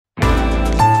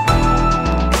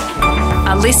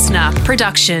listener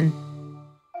production.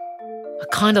 I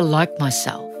kind of like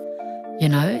myself. You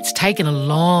know, it's taken a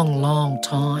long, long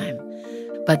time.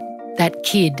 But that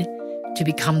kid to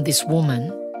become this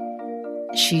woman,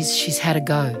 she's had a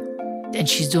go and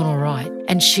she's doing all right.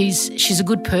 And she's a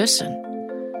good person,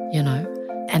 you know,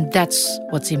 and that's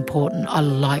what's important. I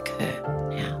like her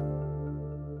now.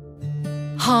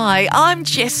 Hi, I'm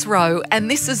Jess Rowe, and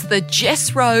this is the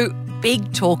Jess Rowe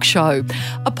Big Talk Show,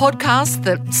 a podcast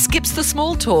that skips the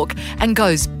small talk and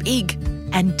goes big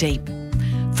and deep.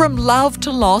 From love to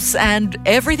loss and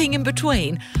everything in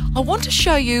between, I want to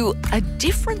show you a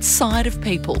different side of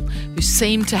people who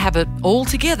seem to have it all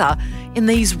together in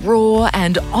these raw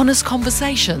and honest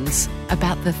conversations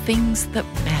about the things that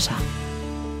matter.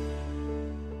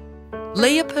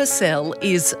 Leah Purcell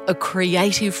is a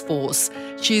creative force.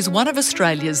 She is one of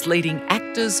Australia's leading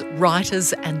actors,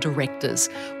 writers and directors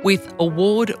with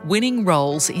award-winning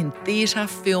roles in theatre,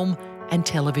 film and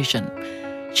television.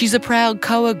 She's a proud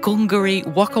Koa Gungari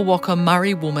Waka Waka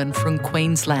Murri woman from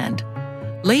Queensland.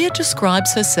 Leah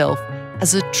describes herself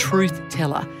as a truth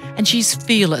teller, and she's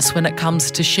fearless when it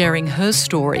comes to sharing her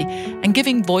story and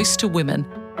giving voice to women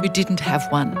who didn't have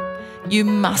one. You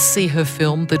must see her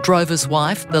film, The Drover's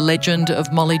Wife, The Legend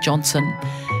of Molly Johnson.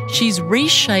 She's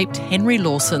reshaped Henry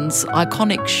Lawson's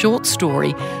iconic short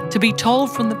story to be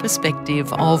told from the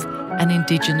perspective of an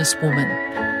Indigenous woman.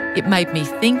 It made me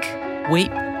think,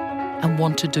 weep, and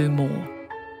want to do more.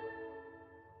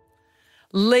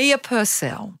 Leah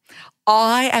Purcell,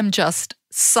 I am just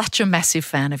such a massive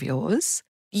fan of yours.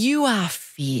 You are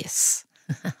fierce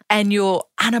and you're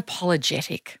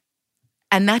unapologetic.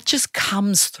 And that just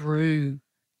comes through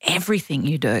everything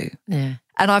you do. Yeah.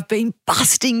 And I've been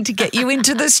busting to get you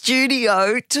into the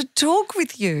studio to talk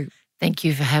with you. Thank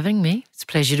you for having me. It's a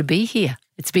pleasure to be here.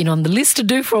 It's been on the list to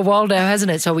do for a while now, hasn't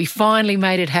it? So we finally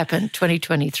made it happen,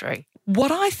 2023.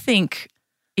 What I think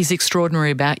is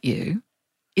extraordinary about you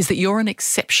is that you're an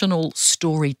exceptional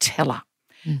storyteller.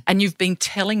 And you've been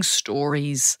telling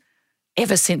stories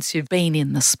ever since you've been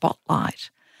in the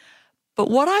spotlight. But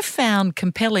what I found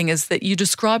compelling is that you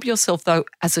describe yourself, though,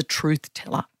 as a truth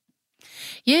teller.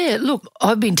 Yeah, look,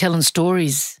 I've been telling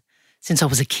stories since I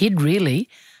was a kid, really.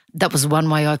 That was one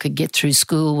way I could get through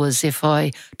school, was if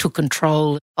I took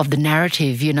control of the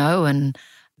narrative, you know, and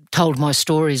told my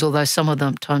stories, although some of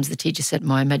the times the teacher said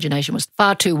my imagination was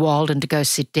far too wild and to go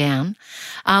sit down.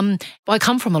 I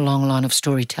come from a long line of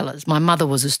storytellers. My mother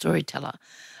was a storyteller.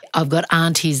 I've got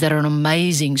aunties that are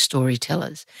amazing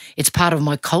storytellers. It's part of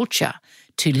my culture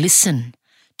to listen,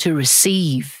 to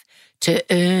receive, to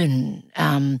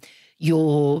earn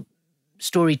your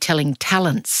storytelling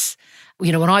talents.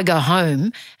 You know, when I go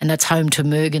home, and that's home to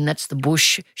Mergen, that's the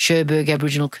bush, Cherbourg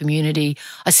Aboriginal community,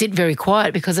 I sit very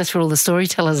quiet because that's where all the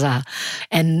storytellers are.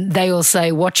 And they all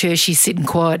say, watch her, she's sitting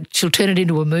quiet, she'll turn it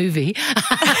into a movie.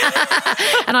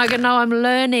 And I go, no, I'm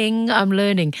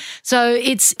learning. So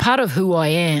it's part of who I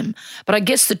am. But I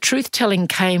guess the truth-telling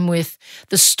came with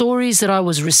the stories that I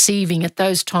was receiving at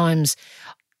those times.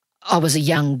 I was a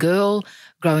young girl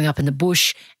growing up in the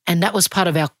bush, and that was part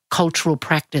of our cultural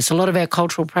practice. A lot of our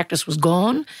cultural practice was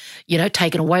gone, you know,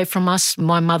 taken away from us.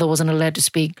 My mother wasn't allowed to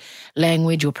speak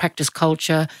language or practice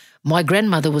culture. My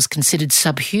grandmother was considered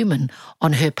subhuman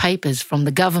on her papers from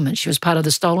the government. She was part of the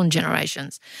stolen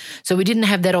generations. So we didn't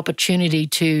have that opportunity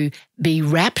to be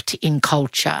wrapped in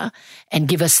culture and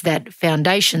give us that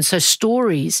foundation. So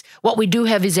stories, what we do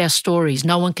have is our stories.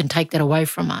 No one can take that away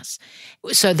from us.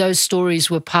 So those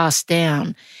stories were passed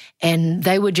down, and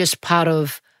they were just part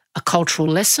of a cultural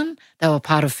lesson. They were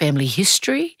part of family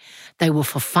history. They were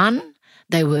for fun.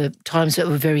 They were times that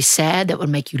were very sad that would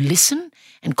make you listen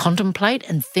and contemplate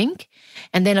and think.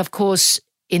 And then, of course,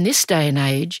 in this day and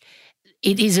age,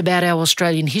 it is about our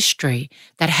Australian history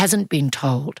that hasn't been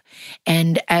told.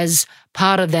 And as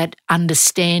part of that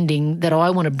understanding that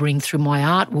I want to bring through my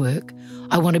artwork,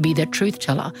 I want to be that truth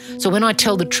teller. So when I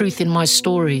tell the truth in my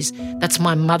stories, that's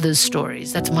my mother's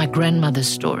stories, that's my grandmother's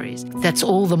stories, that's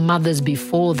all the mothers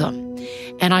before them.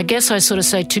 And I guess I sort of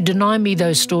say, to deny me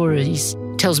those stories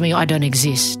tells me I don't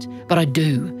exist, but I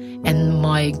do. And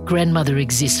my grandmother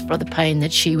exists for the pain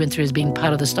that she went through as being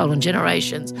part of the stolen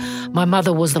generations. My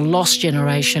mother was the lost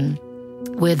generation,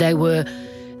 where they were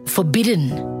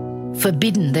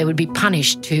forbidden. They would be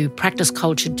punished to practice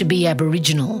culture, to be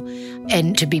Aboriginal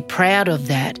and to be proud of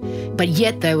that. But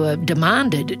yet they were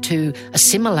demanded to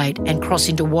assimilate and cross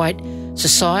into white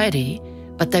society,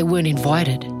 but they weren't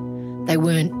invited. They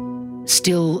weren't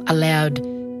still allowed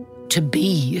to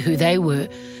be who they were.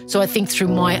 So I think through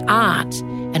my art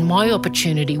and my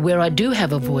opportunity, where I do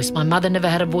have a voice, my mother never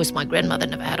had a voice, my grandmother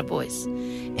never had a voice,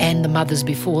 and the mothers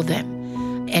before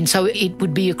them, And so it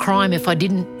would be a crime if I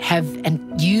didn't have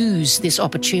and use this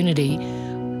opportunity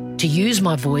to use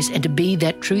my voice and to be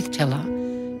that truth teller,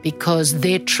 because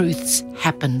their truths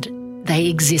happened. They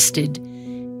existed.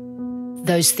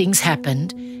 Those things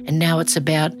happened, and now it's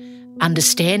about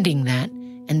understanding that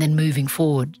and then moving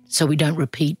forward so we don't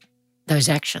repeat those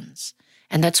actions.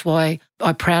 And that's why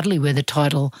I proudly wear the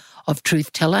title of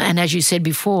truth teller. And as you said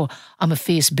before, I'm a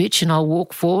fierce bitch and I'll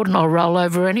walk forward and I'll roll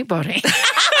over anybody.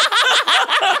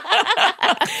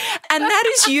 And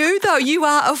that is you, though. You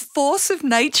are a force of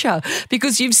nature,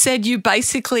 because you've said you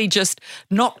basically just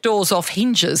knock doors off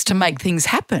hinges to make things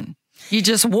happen. You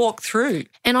just walk through.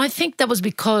 And I think that was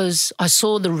because I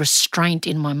saw the restraint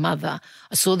in my mother.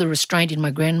 I saw the restraint in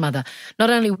my grandmother, not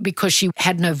only because she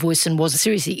had no voice and was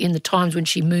seriously in the times when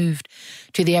she moved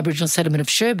to the Aboriginal settlement of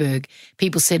Cherbourg,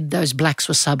 people said those blacks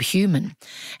were subhuman.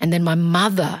 And then my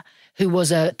mother, who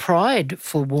was a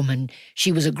prideful woman,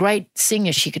 she was a great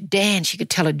singer, she could dance, she could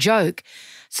tell a joke.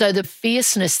 So the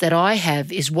fierceness that I have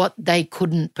is what they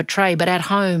couldn't portray. But at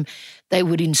home, they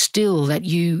would instill that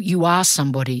you are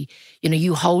somebody,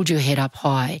 you hold your head up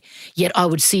high. Yet I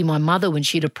would see my mother when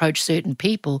she'd approach certain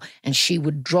people and she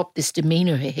would drop this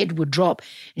demeanour, her head would drop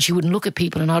and she wouldn't look at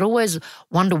people. And I'd always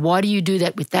wonder, why do you do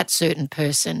that with that certain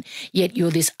person? Yet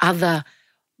you're this other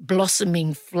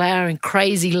blossoming, flowering,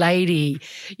 crazy lady,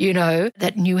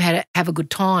 that knew how to have a good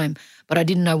time. But I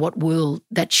didn't know what world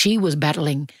that she was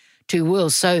battling two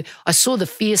worlds. So I saw the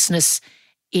fierceness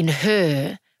in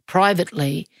her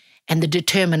privately and the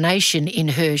determination in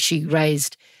her. She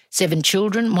raised 7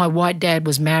 children. My white dad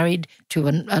was married to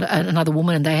another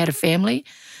woman and they had a family.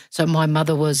 So my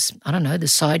mother was, the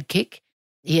sidekick.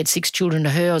 He had 6 children to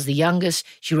her. I was the youngest.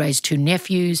 She raised 2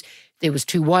 nephews. There was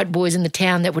 2 white boys in the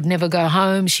town that would never go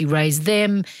home. She raised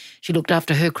them. She looked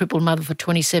after her crippled mother for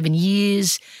 27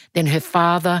 years, then her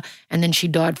father, and then she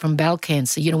died from bowel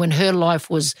cancer, when her life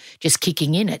was just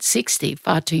kicking in at 60,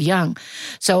 far too young.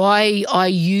 So I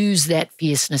use that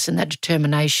fierceness and that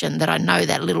determination that I know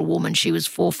that little woman, she was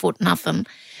 4 foot nothing.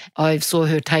 I saw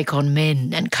her take on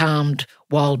men and calmed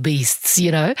wild beasts,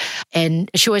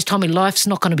 And she always told me life's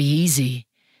not going to be easy.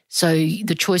 So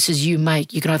the choices you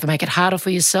make, you can either make it harder for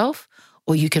yourself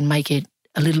or you can make it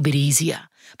a little bit easier.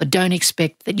 But don't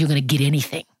expect that you're going to get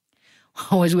anything. I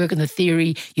always work on the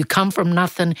theory, you come from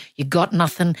nothing, you got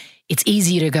nothing. It's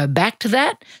easier to go back to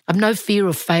that. I've no fear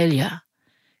of failure,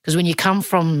 because when you come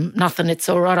from nothing, it's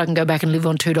all right, I can go back and live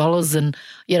on $2 and,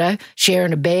 share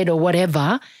in a bed or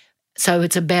whatever. So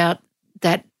it's about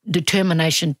that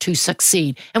determination to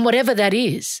succeed. And whatever that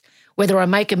is, whether I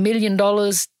make $1 million,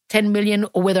 10 million,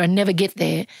 or whether I never get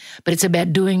there, but it's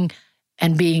about doing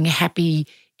and being happy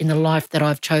in the life that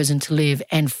I've chosen to live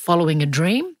and following a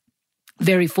dream.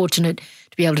 Very fortunate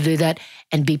to be able to do that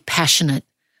and be passionate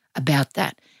about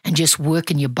that and just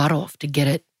working your butt off to get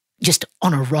it just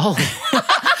on a roll.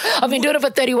 I've been doing it for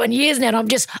 31 years now and I'm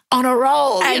just on a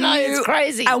roll. It's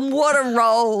crazy. And what a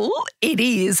roll it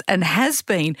is and has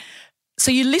been.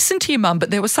 So you listened to your mum, but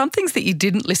there were some things that you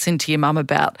didn't listen to your mum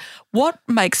about. What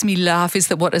makes me laugh is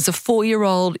that as a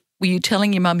 4-year-old, were you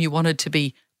telling your mum you wanted to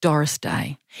be Doris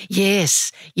Day?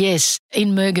 Yes.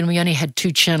 In Mergen, we only had 2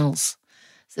 channels.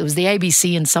 So there was the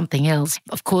ABC and something else.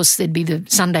 Of course, there'd be the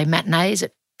Sunday matinees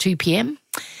at 2 p.m.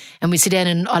 And we sit down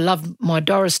and I loved my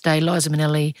Doris Day, Liza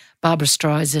Minnelli, Barbara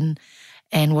Streisand,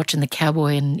 and watching the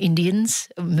cowboy and Indians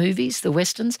movies, the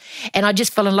Westerns. And I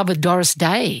just fell in love with Doris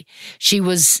Day. She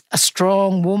was a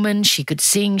strong woman. She could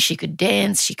sing, she could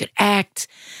dance, she could act.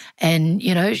 And,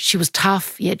 she was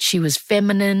tough, yet she was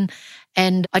feminine.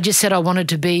 And I just said I wanted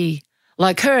to be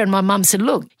like her. And my mum said,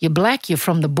 look, you're black, you're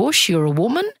from the bush, you're a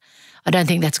woman. I don't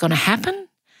think that's going to happen.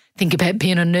 Think about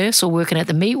being a nurse or working at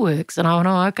the meatworks. And I went,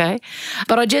 oh, okay.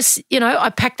 But I just, I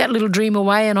packed that little dream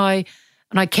away and I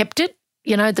kept it,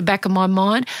 at the back of my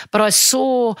mind. But I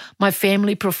saw my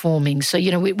family performing. So,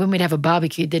 when we'd have a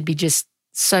barbecue, there'd be just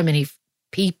so many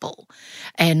people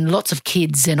and lots of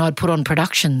kids and I'd put on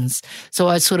productions. So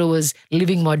I sort of was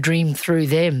living my dream through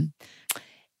them.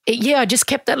 I just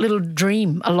kept that little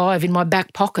dream alive in my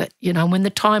back pocket, When the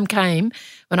time came,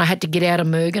 when I had to get out of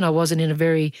Mergen, I wasn't in a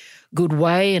very good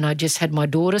way and I just had my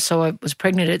daughter. So I was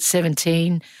pregnant at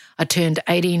 17. I turned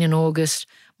 18 in August.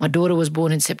 My daughter was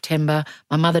born in September.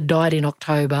 My mother died in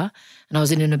October and I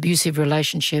was in an abusive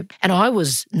relationship. And I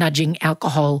was nudging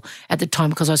alcohol at the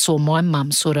time because I saw my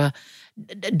mum sort of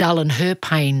dulling her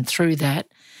pain through that.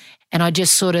 And I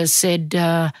just sort of said,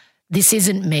 this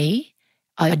isn't me.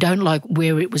 I don't like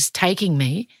where it was taking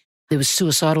me. There was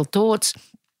suicidal thoughts.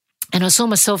 And I saw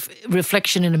myself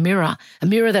reflection in a mirror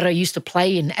that I used to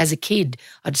play in as a kid.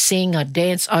 I'd sing, I'd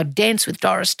dance with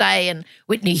Doris Day and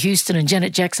Whitney Houston and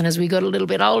Janet Jackson as we got a little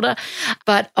bit older.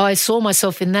 But I saw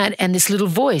myself in that, and this little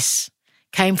voice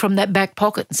came from that back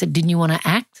pocket and said, "Didn't you want to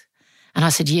act?" And I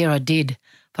said, "Yeah, I did.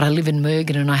 But I live in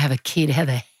Mergen and I have a kid. How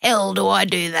the hell do I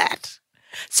do that?"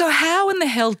 So how in the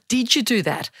hell did you do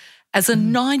that? As a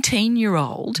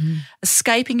 19-year-old,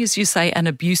 escaping, as you say, an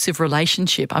abusive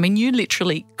relationship. I mean, you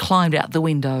literally climbed out the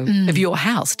window of your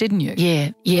house, didn't you?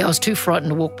 Yeah. I was too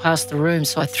frightened to walk past the room,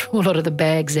 so I threw a lot of the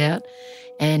bags out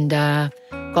and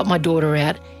got my daughter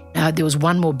out. Now, there was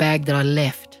one more bag that I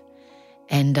left,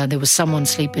 and there was someone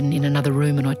sleeping in another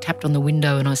room, and I tapped on the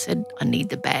window and I said, "I need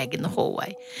the bag in the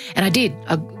hallway." And I did,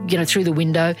 through the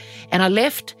window, and I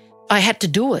left. I had to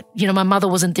do it. My mother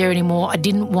wasn't there anymore. I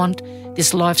didn't want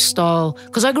this lifestyle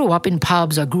because I grew up in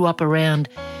pubs. I grew up around,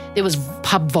 there was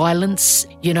pub violence.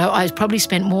 I probably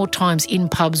spent more times in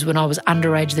pubs when I was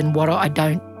underage than what I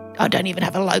don't even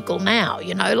have a local now,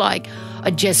 like I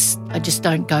just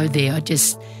don't go there. I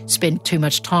just spent too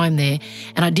much time there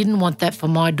and I didn't want that for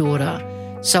my daughter.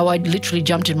 So I literally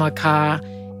jumped in my car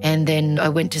and then I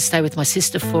went to stay with my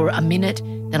sister for a minute.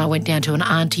 Then I went down to an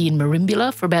auntie in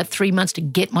Merimbula for about 3 months to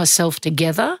get myself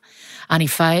together, Auntie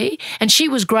Faye. And she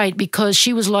was great because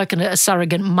she was like a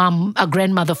surrogate mum, a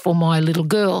grandmother for my little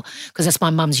girl, because that's my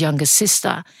mum's younger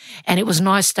sister. And it was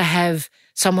nice to have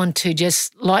someone to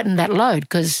just lighten that load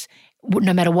because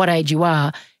no matter what age you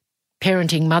are,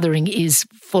 parenting, mothering is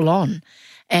full on.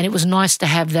 And it was nice to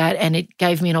have that, and it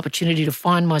gave me an opportunity to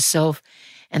find myself.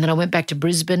 And then I went back to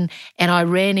Brisbane and I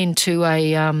ran into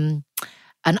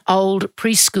an old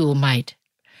preschool mate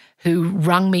who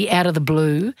rung me out of the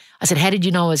blue. I said, "How did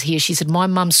you know I was here?" She said, "My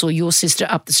mum saw your sister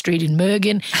up the street in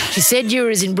Mergen. She said you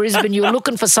was in Brisbane. You were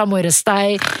looking for somewhere to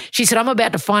stay." She said, "I'm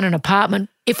about to find an apartment.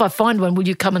 If I find one, will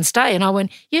you come and stay?" And I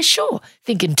went, "Yeah, sure."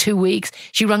 Thinking 2 weeks.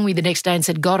 She rung me the next day and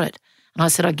said, "Got it." And I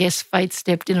said, "I guess fate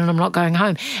stepped in and I'm not going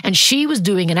home." And she was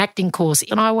doing an acting course.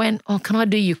 And I went, "Oh, can I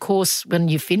do your course when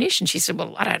you finish?" And she said,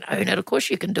 "Well, I don't own it. Of course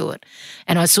you can do it."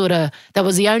 And that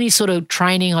was the only sort of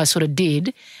training I sort of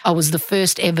did. I was the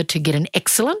first ever to get an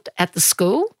excellent at the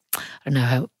school. I don't know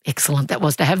how excellent that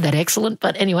was to have that excellent,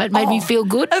 but anyway, it made me feel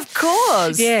good. Of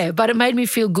course. Yeah, but it made me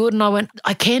feel good and I went,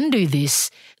 I can do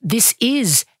this. This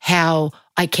is how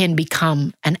I can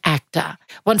become an actor.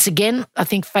 Once again, I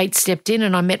think fate stepped in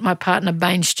and I met my partner,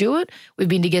 Bain Stewart. We've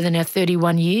been together now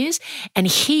 31 years and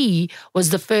he was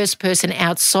the first person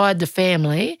outside the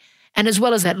family and as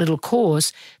well as that little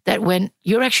course that went,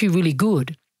 "You're actually really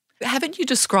good." Haven't you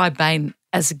described Bain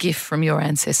as a gift from your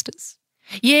ancestors?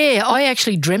 Yeah, I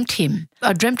actually dreamt him.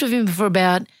 I dreamt of him for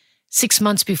about 6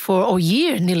 months before, or a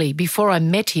year nearly, before I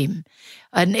met him.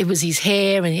 And it was his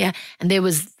hair and there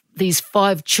was these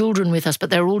 5 children with us, but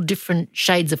they were all different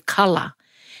shades of colour.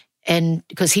 And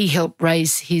because he helped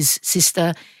raise his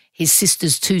sister, his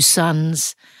sister's 2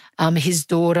 sons, his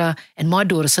daughter and my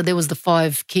daughter. So there was the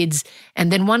 5 kids.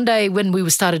 And then one day when we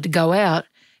started to go out,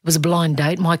 it was a blind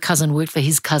date. My cousin worked for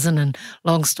his cousin and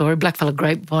long story, blackfella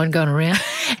grapevine going around.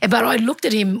 But I looked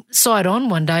at him side on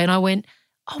one day and I went,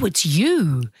 "Oh, it's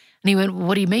you." And he went,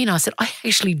 "What do you mean?" I said, "I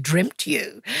actually dreamt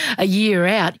you a year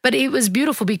out." But it was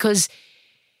beautiful because,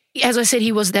 as I said,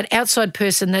 he was that outside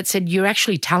person that said, "You're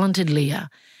actually talented,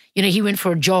 Leah." He went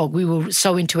for a jog. We were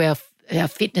so into our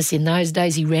fitness in those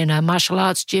days. He ran a martial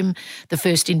arts gym, the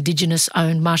first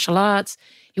Indigenous-owned martial arts.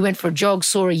 He went for a jog,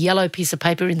 saw a yellow piece of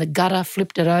paper in the gutter,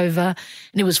 flipped it over,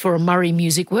 and it was for a Murray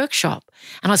music workshop.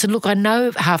 And I said, "Look, I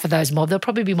know half of those mob. They'll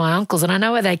probably be my uncles, and I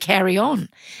know how they carry on." And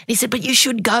he said, "But you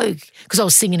should go," because I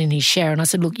was singing in his shower. And I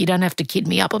said, "Look, you don't have to kid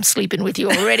me up. I'm sleeping with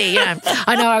you already.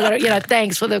 I know I got it.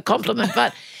 Thanks for the compliment."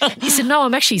 But he said, "No,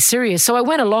 I'm actually serious." So I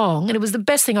went along, and it was the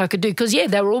best thing I could do because,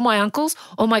 they were all my uncles,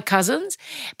 all my cousins,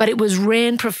 but it was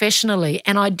ran professionally,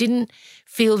 and I didn't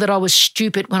feel that I was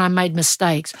stupid when I made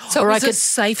mistakes. So it was a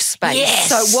safe space. Yes.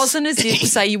 So it wasn't as if,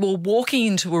 say, you were walking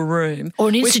into a room or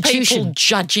an with institution people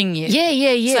judging you. Yeah.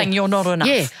 Saying you're not enough.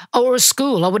 Yeah. Or a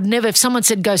school. I would never, if someone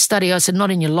said go study, I said not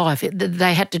in your life.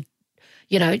 They had to,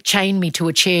 chain me to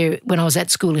a chair when I was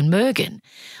at school in Mergen.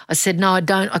 I said, no,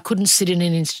 I couldn't sit in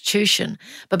an institution.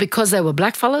 But because they were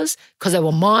blackfellas, because they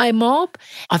were my mob,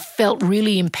 I felt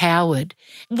really empowered.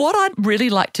 What I'd really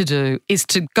like to do is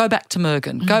to go back to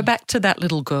Mergen, go back to that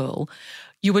little girl.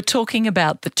 You were talking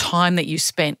about the time that you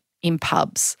spent in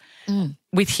pubs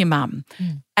with your mum.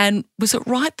 And was it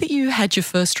right that you had your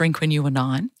first drink when you were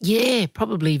 9? Yeah,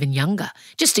 probably even younger,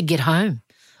 just to get home.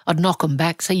 I'd knock them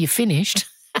back, say, "You finished?"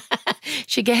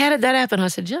 She'd go, "How did that happen?" I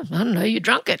said, "Yeah, I don't know, you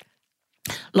drunk it."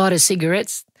 Light of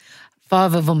cigarettes,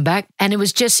 5 of them back. And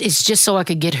it's just so I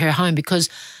could get her home because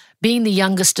being the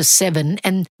youngest of 7,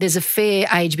 and there's a fair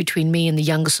age between me and the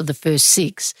youngest of the first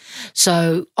 6.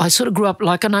 So I sort of grew up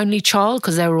like an only child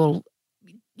because they were all,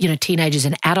 teenagers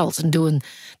and adults and doing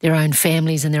their own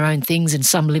families and their own things and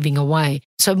some living away.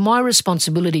 So my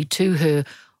responsibility to her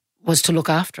was to look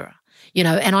after her,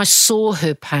 and I saw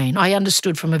her pain. I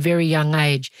understood from a very young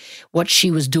age what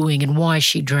she was doing and why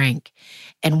she drank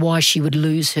and why she would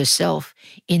lose herself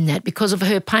in that because of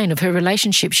her pain, of her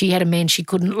relationship. She had a man she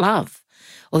couldn't love,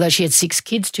 although she had 6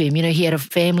 kids to him. He had a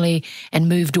family and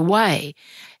moved away.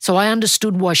 So I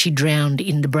understood why she drowned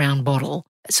in the brown bottle.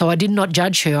 So I did not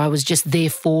judge her. I was just there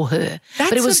for her.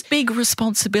 That's a big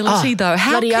responsibility, though.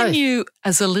 How can you,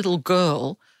 as a little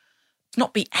girl,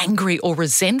 not be angry or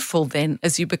resentful then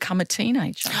as you become a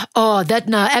teenager? Oh,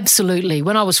 no, absolutely.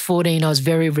 When I was 14, I was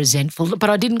very resentful, but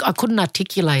I couldn't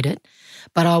articulate it,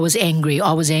 but I was angry.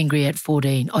 I was angry at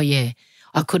 14. Oh, yeah.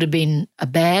 I could have been a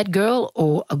bad girl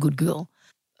or a good girl.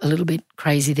 A little bit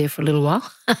crazy there for a little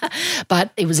while,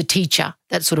 but it was a teacher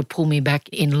that sort of pulled me back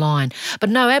in line. But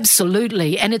no,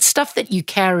 absolutely. And it's stuff that you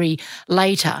carry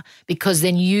later because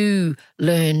then you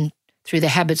learn through the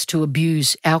habits to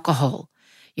abuse alcohol,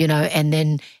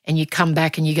 and you come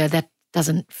back and you go, that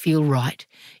doesn't feel right,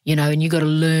 and you got to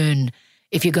learn,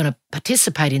 if you're going to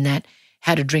participate in that,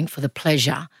 how to drink for the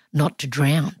pleasure, not to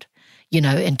drown,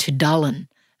 and to dullen,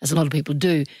 as a lot of people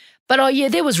do. But,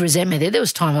 there was resentment there. There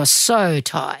was time I was so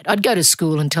tired. I'd go to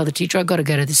school and tell the teacher, I've got to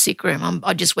go to the sick room.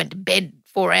 I just went to bed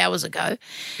 4 hours ago.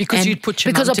 Because you'd put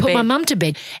your mum to bed. Because I put my mum to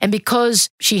bed. And because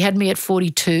she had me at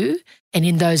 42, and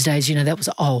in those days, that was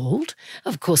old.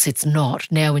 Of course, it's not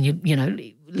now when you're,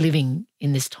 living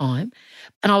in this time.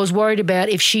 And I was worried about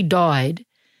if she died,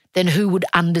 then who would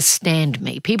understand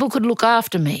me? People could look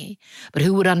after me, but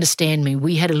who would understand me?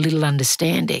 We had a little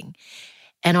understanding.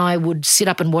 And I would sit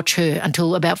up and watch her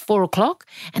until about 4 o'clock,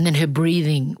 and then her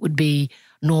breathing would be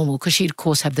normal because she'd, of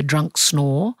course, have the drunk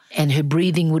snore, and her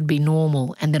breathing would be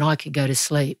normal, and then I could go to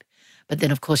sleep. But then,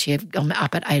 of course, I'm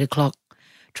up at 8 o'clock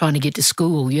trying to get to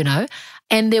school,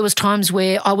 And there was times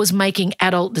where I was making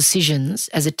adult decisions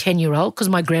as a 10-year-old because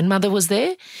my grandmother was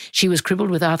there. She was crippled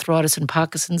with arthritis and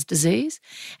Parkinson's disease,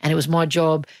 and it was my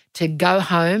job to go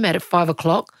home at 5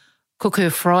 o'clock, cook her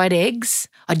fried eggs.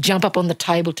 I'd jump up on the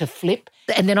table to flip,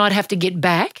 and then I'd have to get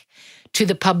back to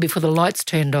the pub before the lights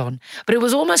turned on. But it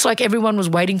was almost like everyone was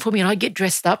waiting for me, and I'd get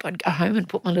dressed up. I'd go home and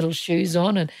put my little shoes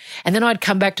on, and then I'd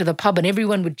come back to the pub and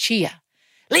everyone would cheer.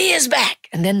 Leah's back.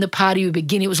 And then the party would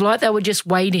begin. It was like they were just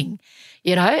waiting,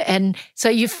 And so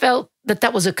you felt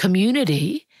that was a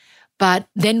community. But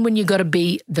then when you got to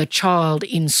be the child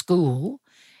in school,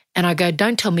 and I go,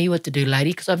 don't tell me what to do,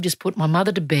 lady, because I've just put my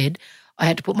mother to bed. I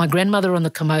had to put my grandmother on the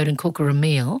commode and cook her a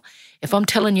meal. If I'm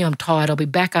telling you I'm tired, I'll be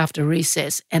back after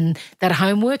recess. And that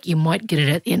homework, you might get it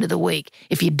at the end of the week.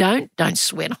 If you don't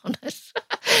sweat on it.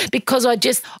 Because I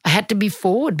had to be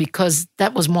forward because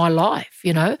that was my life,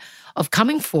 of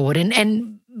coming forward.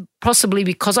 And possibly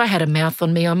because I had a mouth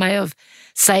on me, I may have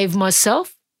saved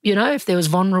myself, if there was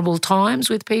vulnerable times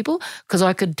with people, because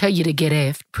I could tell you to get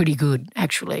effed pretty good,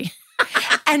 actually.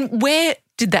 And where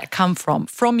did that come from?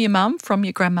 From your mum, from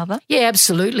your grandmother? Yeah,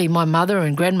 absolutely. My mother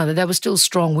and grandmother, they were still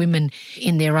strong women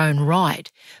in their own right.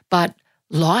 But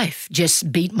life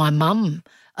just beat my mum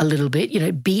a little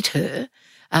bit, beat her.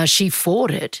 She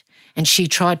fought it and she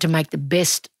tried to make the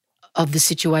best of the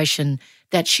situation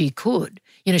that she could.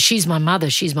 She's my mother,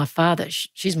 she's my father,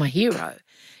 she's my hero.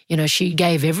 She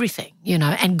gave everything,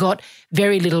 and got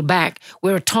very little back.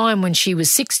 Where a time when she was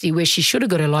 60 where she should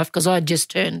have got her life because I had just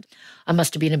turned, I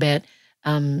must have been about,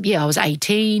 I was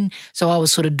 18, so I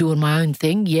was sort of doing my own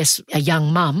thing. Yes, a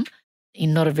young mum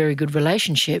in not a very good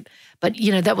relationship, but,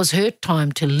 that was her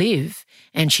time to live,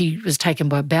 and she was taken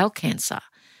by bowel cancer.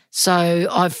 So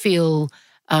I feel,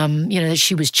 that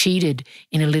she was cheated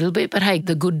in a little bit, but hey,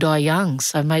 the good die young,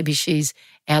 so maybe she's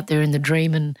out there in the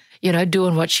dream and,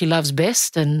 doing what she loves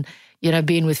best and,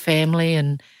 being with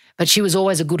family. But she was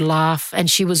always a good laugh, and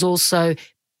she was also,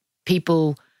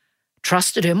 people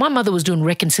trusted her. My mother was doing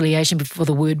reconciliation before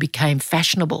the word became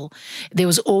fashionable. There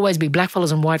was always be black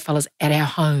fellas and white fellas at our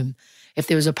home if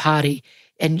there was a party.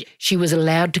 And she was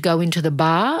allowed to go into the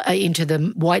bar, into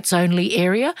the whites only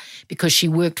area because she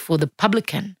worked for the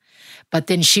publican. But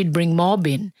then she'd bring mob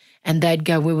in and they'd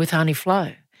go, we're with Auntie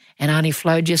Flo. And Auntie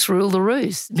Flo just ruled the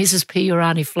roost. Mrs. P or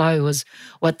Auntie Flo was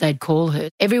what they'd call her.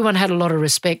 Everyone had a lot of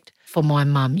respect for my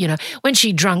mum. When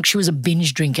she drank, she was a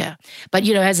binge drinker. But,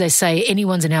 as they say,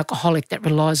 anyone's an alcoholic that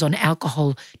relies on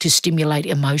alcohol to stimulate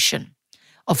emotion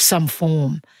of some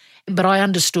form. But I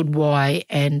understood why,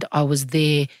 and I was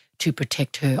there to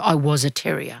protect her. I was a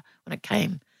terrier when it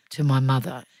came to my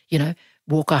mother.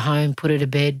 Walk her home, put her to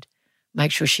bed,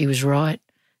 make sure she was right.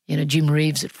 You know, Jim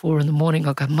Reeves at 4 a.m,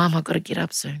 I go, Mum, I've got to get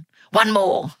up soon. One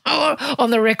more.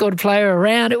 On the record player,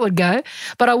 around it would go.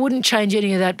 But I wouldn't change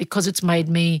any of that because it's made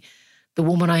me the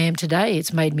woman I am today.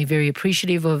 It's made me very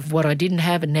appreciative of what I didn't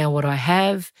have and now what I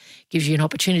have. Gives you an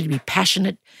opportunity to be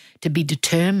passionate, to be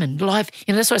determined. Life,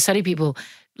 that's what I say to people,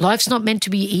 life's not meant to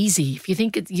be easy. If you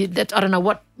think I don't know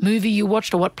what movie you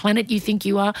watched or what planet you think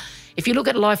you are. If you look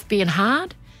at life being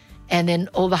hard and then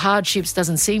all the hardships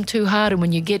doesn't seem too hard, and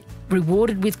when you get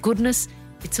rewarded with goodness,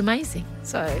 it's amazing.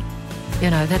 So,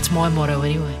 that's my motto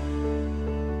anyway.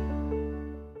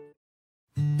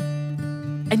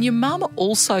 And your mum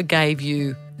also gave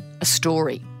you a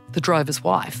story, The Drover's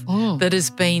Wife, that has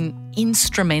been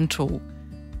instrumental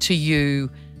to you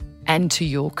and to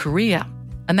your career.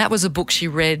 And that was a book she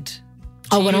read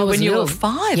when you were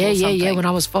 5 or something. Yeah, when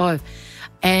I was 5.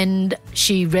 And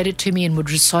she read it to me and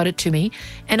would recite it to me.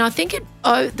 And I think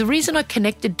the reason I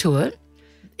connected to it,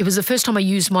 it was the first time I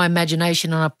used my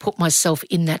imagination and I put myself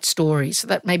in that story. So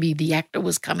that maybe the actor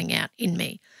was coming out in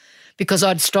me, because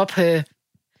I'd stop her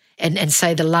and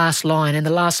say the last line. And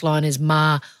the last line is,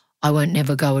 Ma, I won't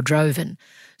never go a drovin'.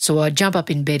 So I'd jump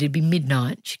up in bed, it'd be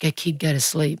midnight. She'd go, kid, go to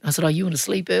sleep. I said, you want to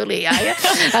sleep early, are you?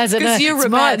 I said, because you're a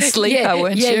bad sleeper,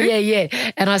 weren't you?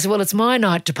 Yeah. And I said, well, it's my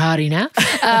night to party now.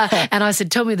 And I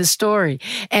said, tell me the story.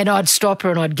 And I'd stop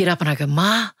her and I'd get up and I'd go,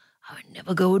 Ma, I would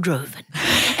never go a drovin'.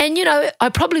 And, I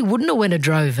probably wouldn't have went a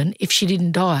drovin' if she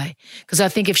didn't die, because I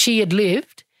think if she had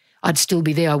lived, I'd still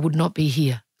be there. I would not be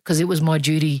here because it was my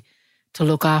duty to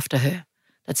look after her.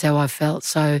 That's how I felt.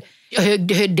 So her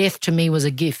death to me was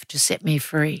a gift to set me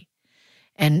free.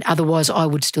 And otherwise I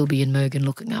would still be in Mergen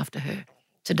looking after her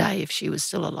today if she was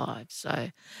still alive.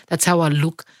 So that's how I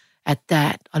look at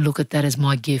that. I look at that as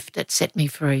my gift that set me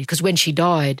free. Because when she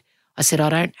died, I said, I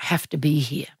don't have to be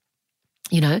here.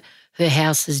 Her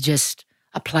house is just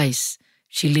a place.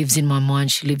 She lives in my mind.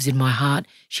 She lives in my heart.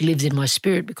 She lives in my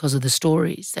spirit because of the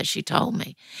stories that she told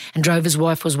me. And Drover's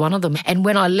Wife was one of them. And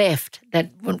when I left,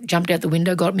 jumped out the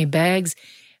window, got me bags,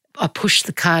 I pushed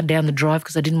the car down the drive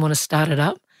because I didn't want to start it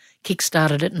up,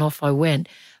 kick-started it and off I went.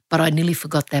 But I nearly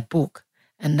forgot that book,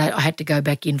 and I had to go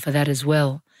back in for that as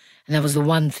well. And that was the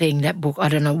one thing, that book, I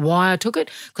don't know why I took it,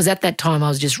 because at that time I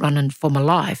was just running for my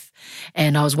life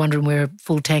and I was wondering where a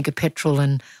full tank of petrol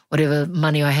and whatever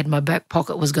money I had in my back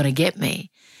pocket was going to get me.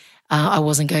 I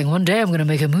wasn't going, one day I'm going to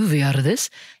make a movie out of this.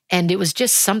 And it was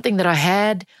just something that I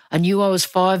had. I knew I was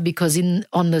 5 because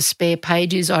on the spare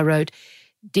pages I wrote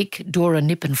Dick, Dora,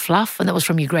 Nip and Fluff, and that was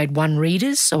from your grade 1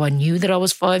 readers, so I knew that I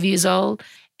was 5 years old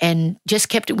and just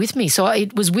kept it with me. So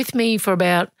it was with me for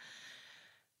about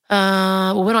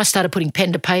when I started putting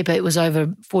pen to paper, it was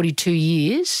over 42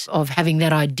 years of having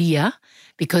that idea,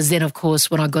 because then, of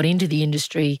course, when I got into the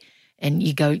industry and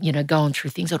you go, going through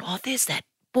things, there's that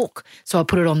book. So I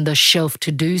put it on the shelf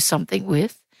to do something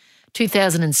with.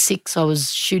 2006, I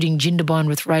was shooting Jindabyne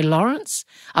with Ray Lawrence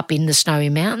up in the Snowy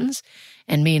Mountains,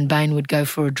 and me and Bain would go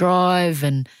for a drive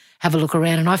and have a look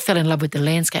around, and I fell in love with the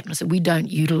landscape, and I said, we don't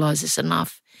utilise this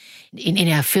enough in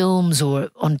our films or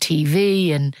on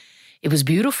TV, and it was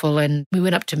beautiful. And we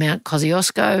went up to Mount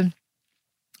Kosciuszko,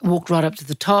 walked right up to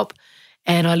the top,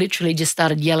 and I literally just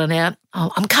started yelling out,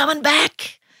 I'm coming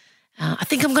back. I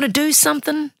think I'm going to do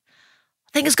something.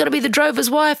 I think it's going to be The Drover's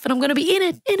Wife, and I'm going to be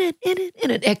in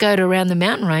it, echoed around the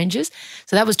mountain ranges.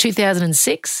 So that was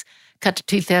 2006, cut to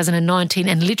 2019,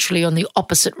 and literally on the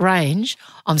opposite range,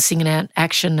 I'm singing out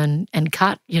action and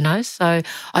cut, So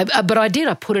but I did.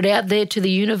 I put it out there to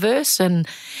the universe, and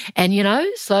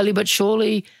slowly but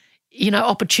surely,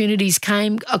 opportunities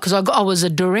came, because I was a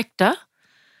director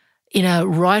in a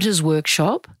writer's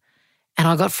workshop, and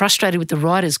I got frustrated with the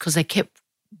writers because they kept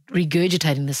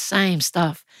regurgitating the same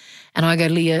stuff. And I go,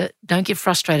 Leah, don't get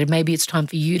frustrated. Maybe it's time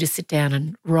for you to sit down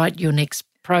and write your next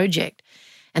project.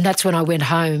 And that's when I went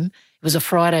home. It was a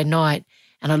Friday night,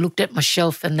 and I looked at my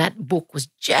shelf, and that book was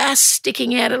just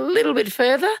sticking out a little bit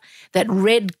further. That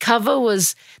red cover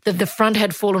was, the front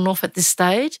had fallen off at this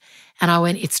stage, and I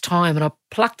went, it's time. And I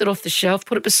plucked it off the shelf,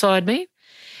 put it beside me,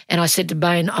 and I said to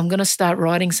Bain, I'm going to start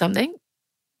writing something.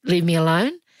 Leave me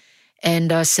alone.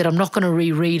 And I said, I'm not going to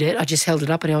reread it. I just held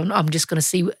it up, and I'm just going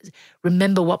to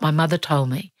remember what my mother told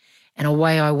me. And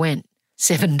away I went,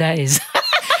 7 days.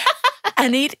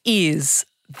 And it is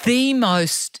the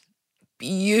most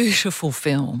beautiful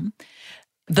film.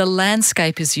 The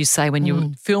landscape, as you say, when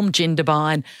you film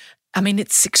Jindabyne,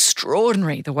 it's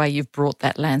extraordinary the way you've brought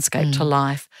that landscape to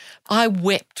life. I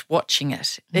wept watching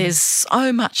it. There's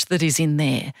so much that is in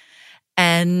there.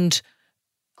 And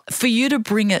for you to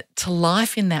bring it to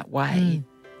life in that way,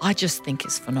 I just think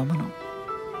is phenomenal.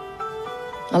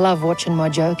 I love watching my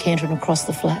Joe cantering across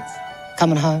the flats.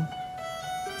 coming home.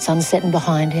 Sun setting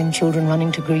behind him, children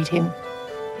running to greet him,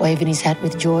 waving his hat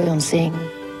with joy on seeing him.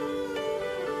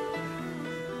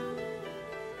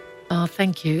 Oh,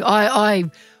 thank you. I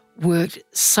worked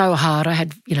so hard. I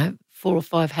had, 4 or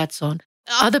 5 hats on.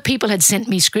 Other people had sent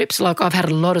me scripts, like I've had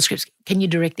a lot of scripts. Can you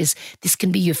direct this? This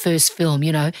can be your first film,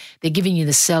 They're giving you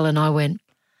the sell, and I went,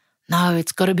 no,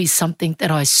 it's got to be something that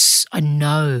I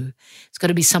know. It's got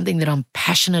to be something that I'm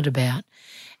passionate about.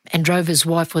 And Drover's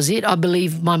Wife was it. I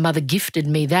believe my mother gifted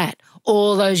me that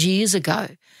all those years ago.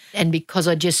 And because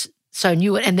I just so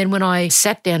knew it. And then when I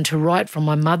sat down to write from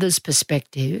my mother's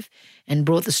perspective and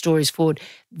brought the stories forward,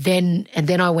 then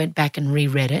I went back and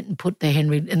reread it and put the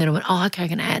Henry, and then I went, oh, okay, I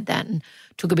can add that, and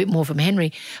took a bit more from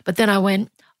Henry. But then I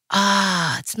went,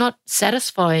 it's not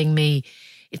satisfying me.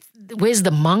 Where's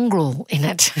the mongrel in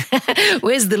it?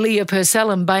 Where's the Leah Purcell?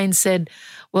 And Bain said,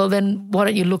 well, then why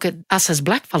don't you look at us as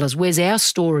blackfellas? Where's our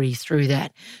story through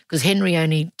that? Because Henry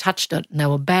only touched it and they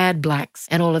were bad blacks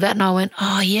and all of that. And I went,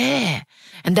 oh, yeah.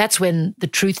 And that's when the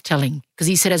truth-telling, because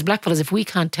he said, as blackfellas, if we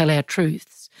can't tell our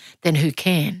truths, then who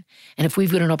can? And if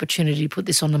we've got an opportunity to put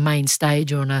this on the main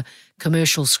stage or on a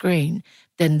commercial screen,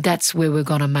 then that's where we're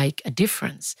going to make a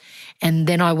difference. And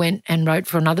then I went and wrote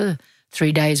for another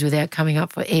 3 days without coming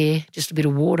up for air, just a bit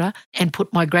of water, and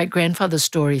put my great-grandfather's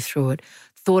story through it.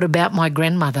 Thought about my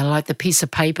grandmother, like the piece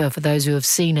of paper, for those who have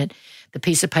seen it, the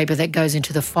piece of paper that goes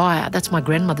into the fire. That's my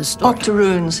grandmother's story.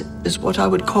 Octoroons is what I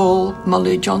would call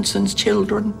Molly Johnson's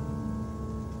children.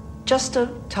 Just a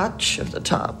touch of the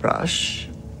tar brush,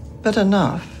 but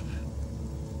enough.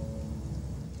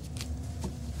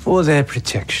 For their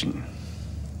protection,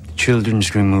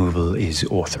 children's removal is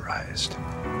authorized.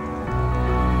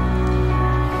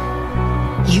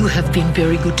 You have been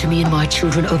very good to me and my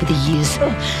children over the years,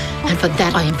 and for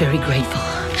that I am very grateful.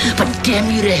 But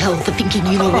damn you to hell for thinking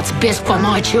you know what's best for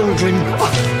my children.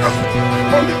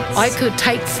 I could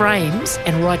take frames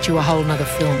and write you a whole nother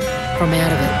film from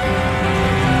out of it.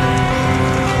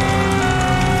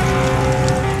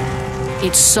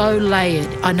 It's so layered.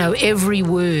 I know every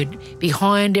word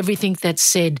behind everything that's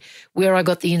said, where I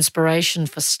got the inspiration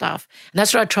for stuff. And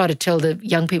that's what I try to tell the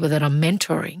young people that I'm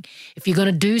mentoring. If you're going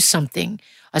to do something,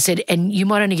 I said, and you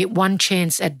might only get one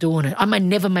chance at doing it. I may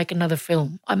never make another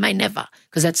film. I may never,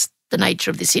 because that's the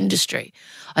nature of this industry.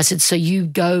 I said, so you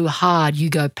go hard, you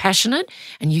go passionate,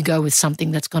 and you go with something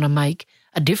that's going to make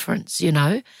a difference,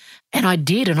 And I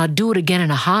did, and I'd do it again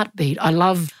in a heartbeat. I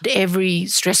loved every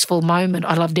stressful moment.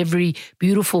 I loved every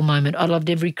beautiful moment. I loved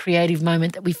every creative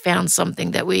moment that we found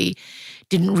something that we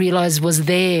didn't realise was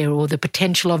there, or the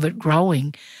potential of it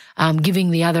growing,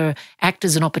 giving the other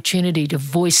actors an opportunity to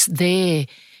voice their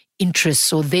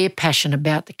interests or their passion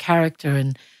about the character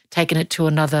and taking it to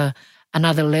another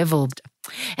level.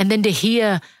 And then to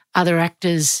hear other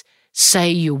actors say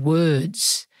your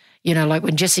words, like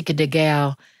when Jessica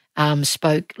DeGao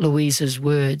spoke Louisa's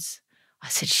words, I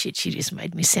said, shit, she just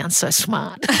made me sound so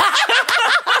smart.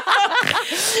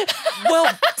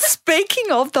 Well,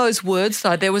 speaking of those words,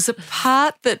 though, there was a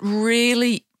part that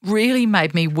really, really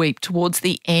made me weep towards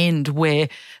the end where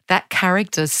that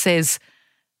character says,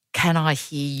 can I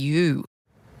hear you?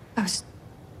 I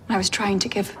was trying to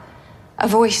give a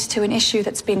voice to an issue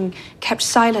that's been kept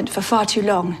silent for far too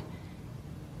long.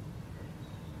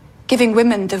 Giving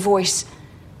women the voice.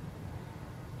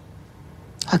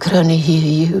 I could only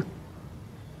hear you.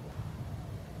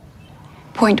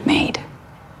 Point made.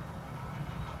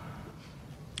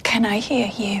 Can I hear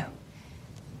you,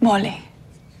 Molly?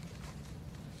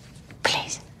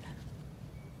 Please.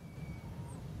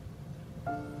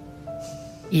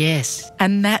 Yes.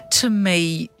 And that to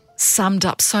me summed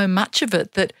up so much of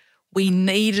it, that we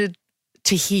needed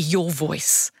to hear your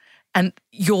voice and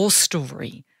your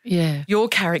story. Yeah. Your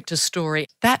character's story.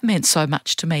 That meant so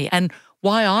much to me. And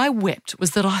why I wept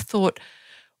was that I thought,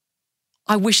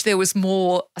 I wish there was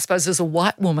more, I suppose, as a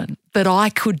white woman, that I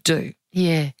could do.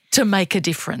 Yeah. To make a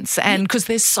difference. And because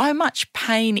there's so much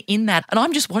pain in that. And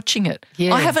I'm just watching it.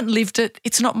 Yeah. I haven't lived it.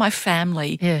 It's not my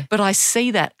family. Yeah. But I see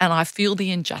that and I feel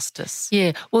the injustice.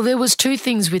 Yeah. Well, there was 2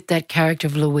 things with that character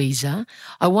of Louisa.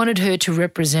 I wanted her to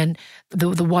represent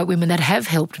the white women that have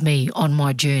helped me on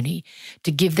my journey,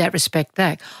 to give that respect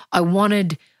back. I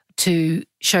wanted to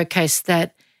showcase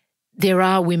that there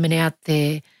are women out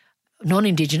there,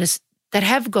 non-Indigenous, that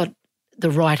have got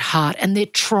the right heart and they're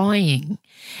trying.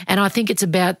 And I think it's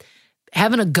about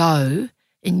having a go,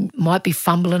 and might be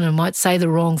fumbling and might say the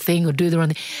wrong thing or do the wrong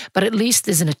thing, but at least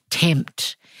there's an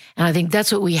attempt. And I think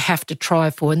that's what we have to try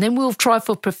for. And then we'll try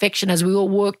for perfection as we all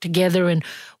work together and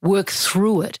work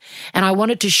through it. And I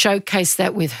wanted to showcase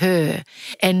that with her.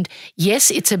 And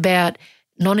yes, it's about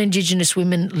non-Indigenous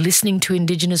women listening to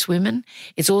Indigenous women.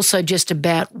 It's also just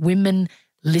about women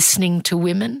listening to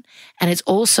women. And it's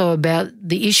also about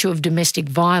the issue of domestic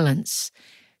violence.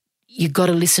 You've got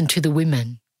to listen to the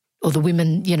women, or the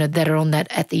women, that are on that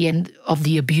at the end of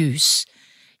the abuse,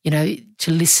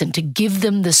 to listen, to give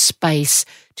them the space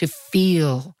to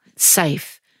feel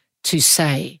safe, to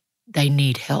say they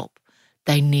need help,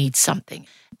 they need something.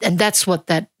 And that's what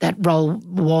that role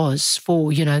was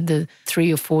for, the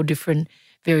 3 or 4 different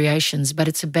variations. But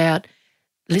it's about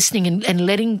listening and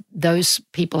letting those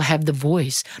people have the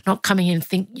voice, not coming in and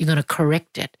think you're going to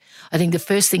correct it. I think the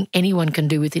first thing anyone can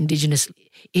do with Indigenous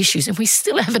issues, and we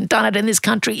still haven't done it in this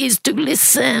country, is to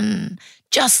listen.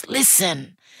 Just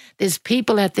listen. There's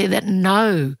people out there that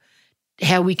know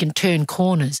how we can turn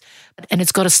corners, and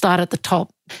it's got to start at the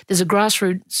top. There's a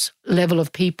grassroots level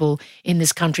of people in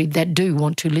this country that do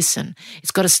want to listen.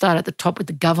 It's got to start at the top with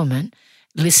the government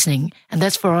listening, and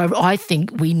that's where I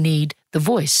think we need the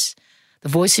voice. The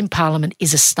voice in Parliament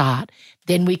is a start.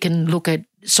 Then we can look at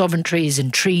sovereignties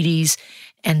and treaties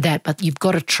and that, but you've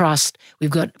got to trust.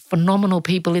 We've got phenomenal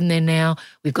people in there now.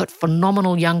 We've got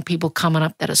phenomenal young people coming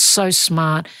up that are so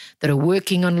smart, that are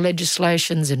working on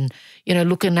legislations and,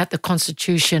 looking at the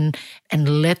Constitution,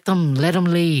 and let them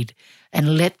lead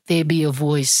and let there be a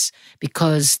voice,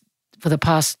 because for the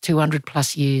past 200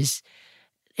 plus years,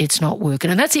 it's not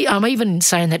working. And I'm even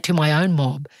saying that to my own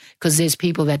mob, because there's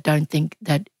people that don't think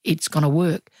that it's going to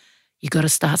work. You got to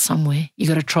start somewhere. You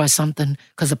got to try something,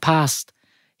 because the past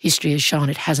history has shown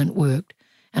it hasn't worked.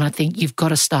 And I think you've got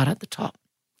to start at the top.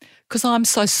 Because I'm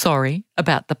so sorry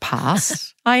about the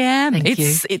past. I am. Thank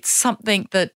you. It's something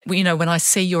that, when I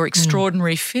see your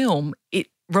extraordinary film, it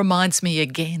reminds me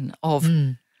again of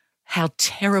how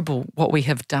terrible what we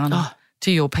have done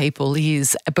to your people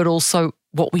is, but also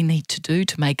what we need to do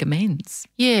to make amends.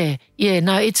 Yeah.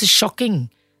 No, it's a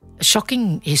shocking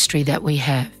history that we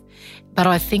have. But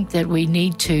I think that we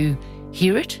need to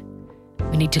hear it.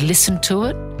 We need to listen to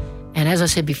it. And as I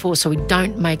said before, so we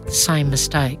don't make the same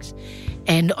mistakes.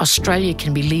 And Australia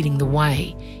can be leading the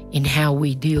way in how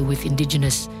we deal with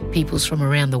Indigenous peoples from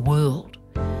around the world.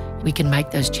 We can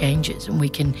make those changes, and we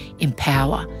can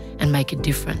empower and make a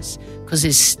difference, because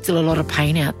there's still a lot of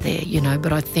pain out there,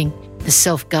 but I think the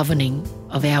self-governing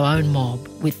of our own mob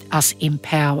with us in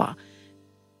power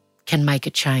can make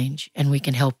a change, and we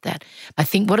can help that. I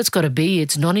think what it's got to be,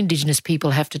 it's non-Indigenous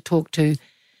people have to talk to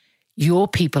your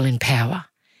people in power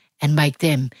and make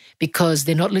them, because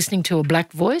they're not listening to a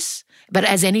black voice. But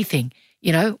as anything,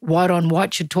 white on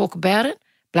white should talk about it.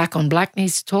 Black on black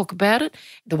needs to talk about it.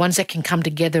 The ones that can come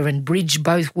together and bridge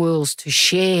both worlds to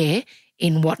share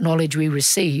in what knowledge we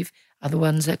receive are the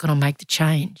ones that are going to make the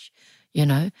change.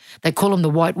 They call them the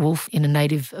white wolf in a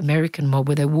Native American mob,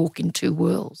 where they walk in 2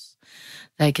 worlds.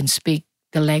 They can speak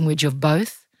the language of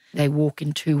both. They walk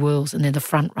in 2 worlds, and they're the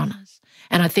front runners.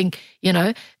 And I think,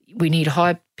 we need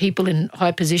people in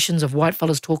high positions of white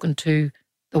fellas talking to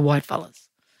the white fellas.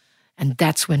 And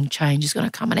that's when change is going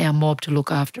to come in our mob, to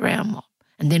look after our mob.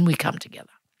 And then we come together.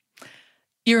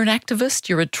 You're an activist,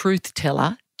 you're a truth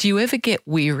teller. Do you ever get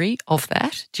weary of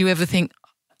that? Do you ever think,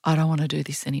 I don't want to do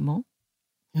this anymore?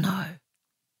 No,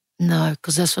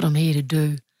 because that's what I'm here to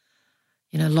do.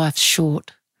 Life's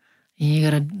short, and you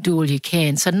got to do all you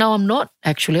can. So no, I'm not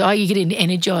actually. You get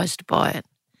energised by it.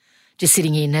 Just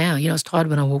sitting here now, I was tired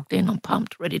when I walked in. I'm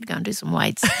pumped, ready to go and do some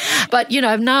weights. But,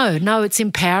 no, it's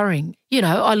empowering.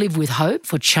 I live with hope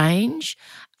for change.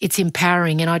 It's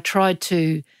empowering, and I try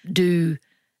to do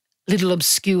little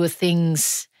obscure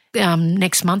things.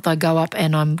 Next month I go up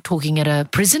and I'm talking at a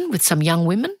prison with some young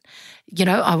women.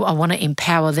 I want to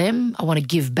empower them. I want to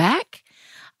give back.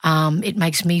 It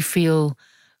makes me feel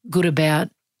good about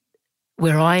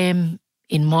where I am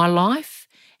in my life,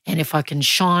 and if I can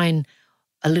shine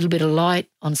a little bit of light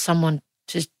on someone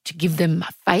to give them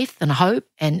faith and hope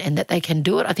and that they can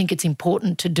do it, I think it's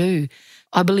important to do.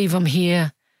 I believe I'm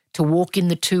here to walk in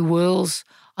the 2 worlds.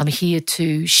 I'm here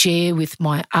to share with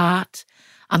my art.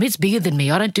 It's bigger than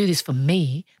me. I don't do this for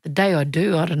me. The day I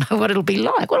do, I don't know what it'll be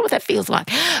like. I wonder what that feels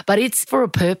like. But it's for a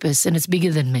purpose, and it's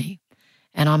bigger than me.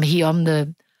 And I'm here. I'm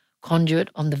the conduit.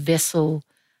 I'm the vessel.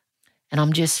 And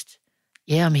I'm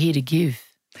here to give.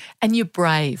 And you're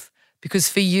brave, because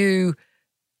for you,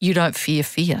 you don't fear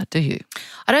fear, do you?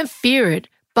 I don't fear it.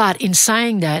 But in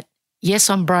saying that, yes,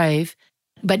 I'm brave,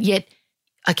 but yet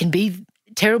I can be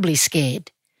terribly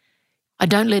scared. I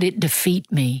don't let it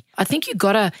defeat me. I think you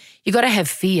gotta have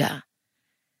fear,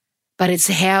 but it's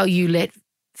how you let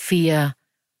fear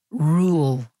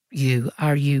rule you,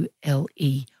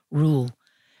 R-U-L-E, rule,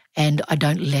 and I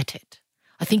don't let it.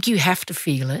 I think you have to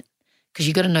feel it, because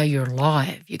you got to know you're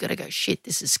alive. You got to go, shit,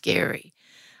 this is scary.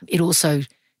 It also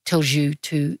tells you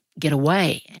to get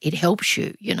away. It helps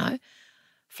you,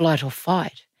 flight or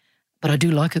fight. But I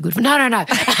do like a good... No.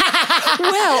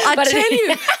 Well, I tell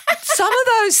you, some of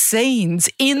those scenes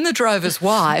in The Drover's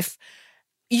Wife,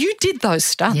 you did those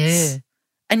stunts. Yeah.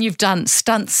 And you've done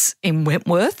stunts in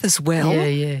Wentworth as well.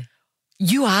 Yeah.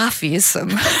 You are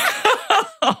fearsome.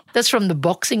 That's from the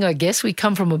boxing, I guess. We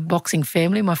come from a boxing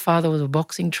family. My father was a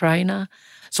boxing trainer.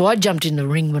 So I jumped in the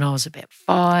ring when I was about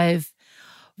 5.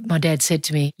 My dad said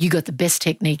to me, you got the best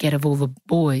technique out of all the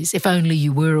boys. If only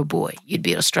you were a boy, you'd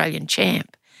be an Australian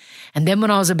champ. And then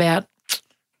when I was about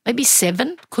maybe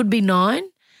 7, could be 9,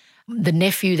 the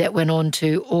nephew that went on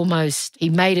to he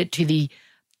made it to the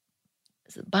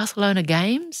Barcelona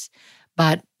games,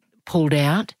 but pulled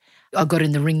out. I got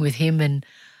in the ring with him and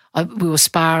we were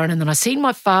sparring, and then I seen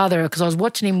my father, because I was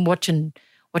watching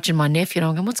my nephew, and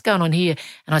I'm going, what's going on here?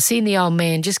 And I seen the old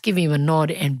man just give him a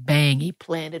nod, and bang, he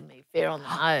planted me fair on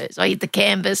the nose. I hit the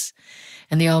canvas,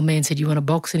 and the old man said, you want to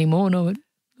box anymore? And I went,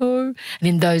 no. And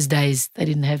in those days, they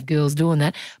didn't have girls doing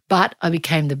that, but I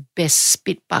became the best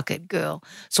spit bucket girl.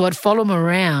 So I'd follow them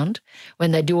around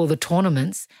when they do all the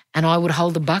tournaments, and I would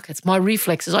hold the buckets. My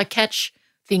reflexes, I catch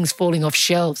things falling off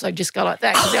shelves. I just go like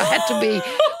that because I had to be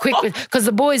quick because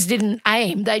the boys didn't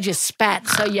aim, they just spat,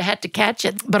 so you had to catch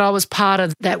it. But I was part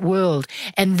of that world.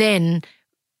 And then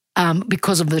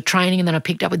because of the training, and then I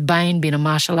picked up with Bain, being a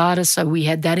martial artist, so we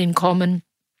had that in common.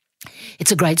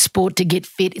 It's a great sport to get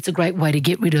fit. It's a great way to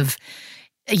get rid of,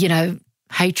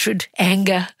 hatred,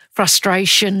 anger,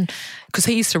 frustration. Because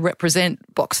he used to represent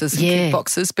boxers and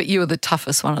kickboxers, but you were the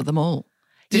toughest one of them all.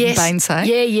 Didn't Bain say?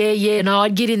 Yeah. No,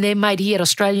 I'd get in there, mate. He had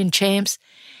Australian champs,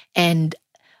 and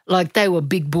they were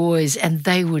big boys, and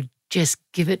they would just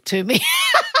give it to me.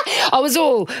 I was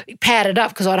all padded up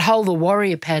because I'd hold the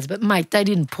warrior pads, but mate, they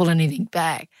didn't pull anything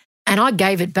back. And I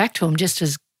gave it back to them just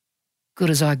as good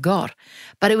as I got.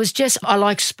 But it was just, I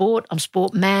like sport. I'm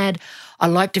sport mad. I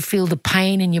like to feel the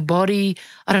pain in your body.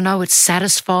 I don't know, it's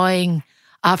satisfying.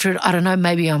 After it, I don't know,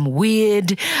 maybe I'm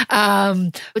weird.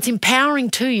 It's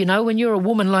empowering too, when you're a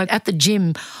woman. Like at the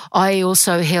gym, I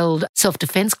also held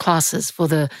self-defense classes for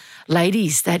the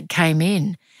ladies that came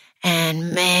in.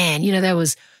 And man, there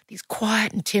was these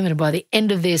quiet and timid. By the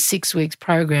end of their 6 weeks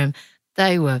program,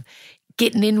 they were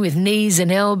getting in with knees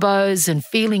and elbows and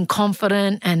feeling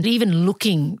confident, and even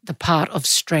looking the part of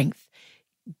strength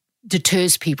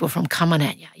deters people from coming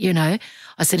at you,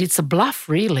 I said, it's a bluff,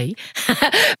 really.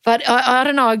 But I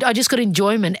don't know, I just got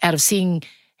enjoyment out of seeing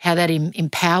how that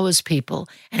empowers people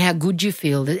and how good you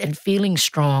feel and feeling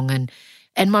strong.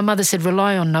 And my mother said,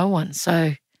 rely on no one.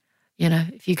 So,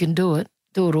 if you can do it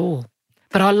all.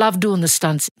 But I love doing the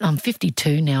stunts. I'm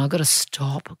 52 now. I've got to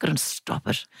stop.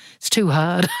 it. It's too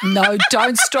hard. No,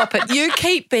 don't stop it. You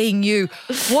keep being you.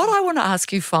 What I want to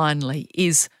ask you finally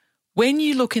is, when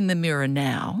you look in the mirror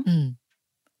now,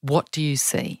 what do you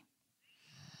see?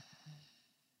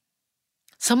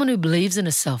 Someone who believes in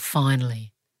herself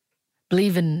finally.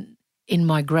 Believe in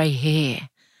my grey hair,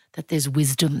 that there's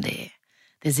wisdom there.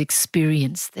 There's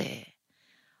experience there.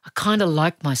 I kind of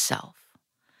like myself.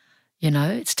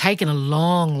 It's taken a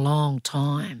long, long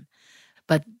time.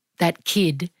 But that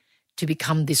kid to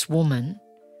become this woman,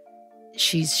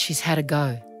 she's had a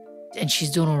go. And she's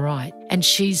doing all right. And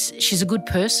she's a good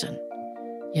person,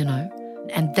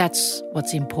 and that's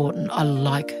what's important. I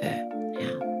like her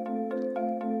now.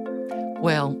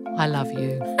 Well, I love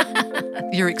you.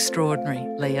 You're extraordinary,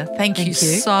 Leah. Thank you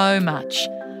so much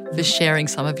for sharing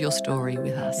some of your story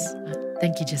with us.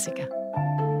 Thank you, Jessica.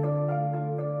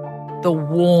 The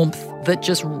warmth that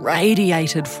just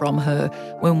radiated from her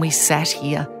when we sat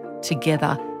here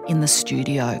together in the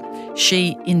studio.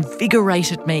 She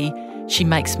invigorated me. She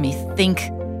makes me think,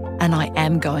 and I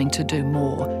am going to do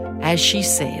more. As she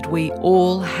said, we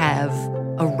all have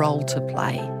a role to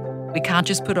play. We can't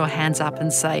just put our hands up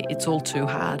and say it's all too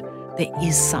hard. There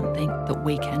is something that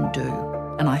we can do.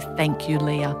 And I thank you,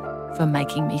 Leah, for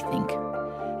making me think.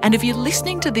 And if you're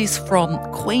listening to this from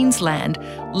Queensland,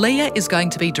 Leah is going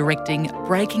to be directing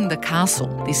Breaking the Castle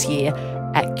this year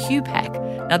at QPAC.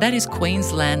 Now, that is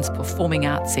Queensland's Performing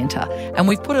Arts Centre, and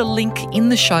we've put a link in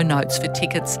the show notes for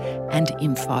tickets and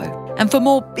info. And for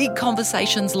more big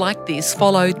conversations like this,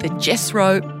 follow the Jess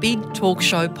Rowe Big Talk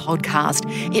Show podcast.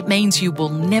 It means you will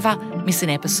never miss an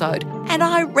episode. And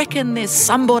I reckon there's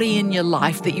somebody in your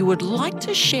life that you would like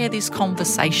to share this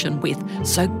conversation with.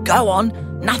 So go on,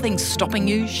 nothing's stopping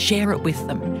you, share it with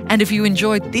them. And if you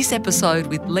enjoyed this episode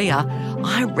with Leah,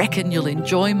 I reckon you'll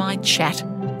enjoy my chat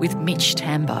with Mitch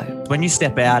Tambo. When you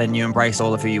step out and you embrace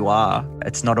all of who you are,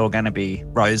 it's not all going to be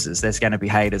roses. There's going to be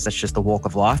haters. That's just the walk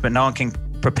of life, but no one can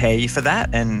prepare you for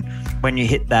that. And when you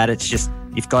hit that, it's just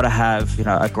you've got to have,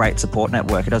 a great support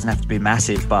network. It doesn't have to be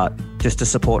massive, but just a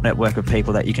support network of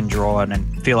people that you can draw on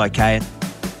and feel okay.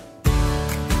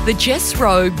 The Jess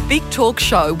Rowe Big Talk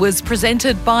Show was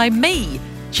presented by me,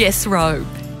 Jess Rowe.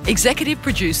 Executive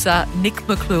producer, Nick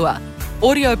McClure.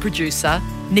 Audio producer,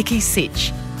 Nikki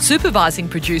Sitch. Supervising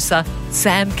producer,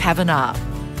 Sam Kavanagh.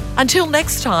 Until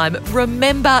next time,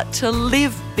 remember to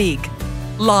live big.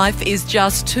 Life is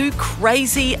just too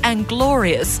crazy and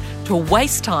glorious to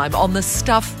waste time on the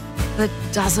stuff that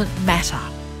doesn't matter.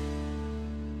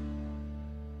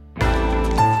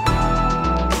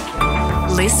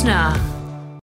 Listener.